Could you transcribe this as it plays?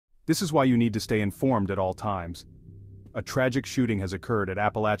This is why you need to stay informed at all times. A tragic shooting has occurred at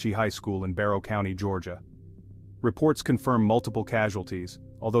Apalachee High School in Barrow County, Georgia. Reports confirm multiple casualties,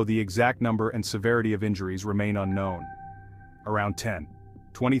 although the exact number and severity of injuries remain unknown. Around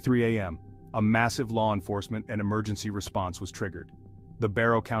 10:23 a.m., a massive law enforcement and emergency response was triggered. The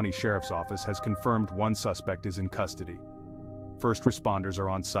Barrow County Sheriff's Office has confirmed one suspect is in custody. First responders are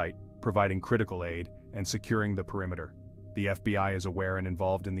on site, providing critical aid and securing the perimeter. The FBI is aware and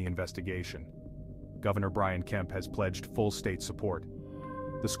involved in the investigation. Governor Brian Kemp has pledged full state support.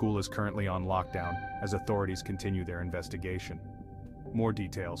 The school is currently on lockdown as authorities continue their investigation. More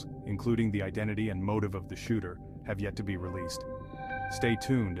details, including the identity and motive of the shooter, have yet to be released. Stay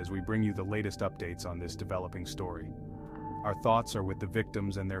tuned as we bring you the latest updates on this developing story. Our thoughts are with the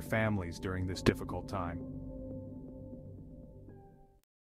victims and their families during this difficult time.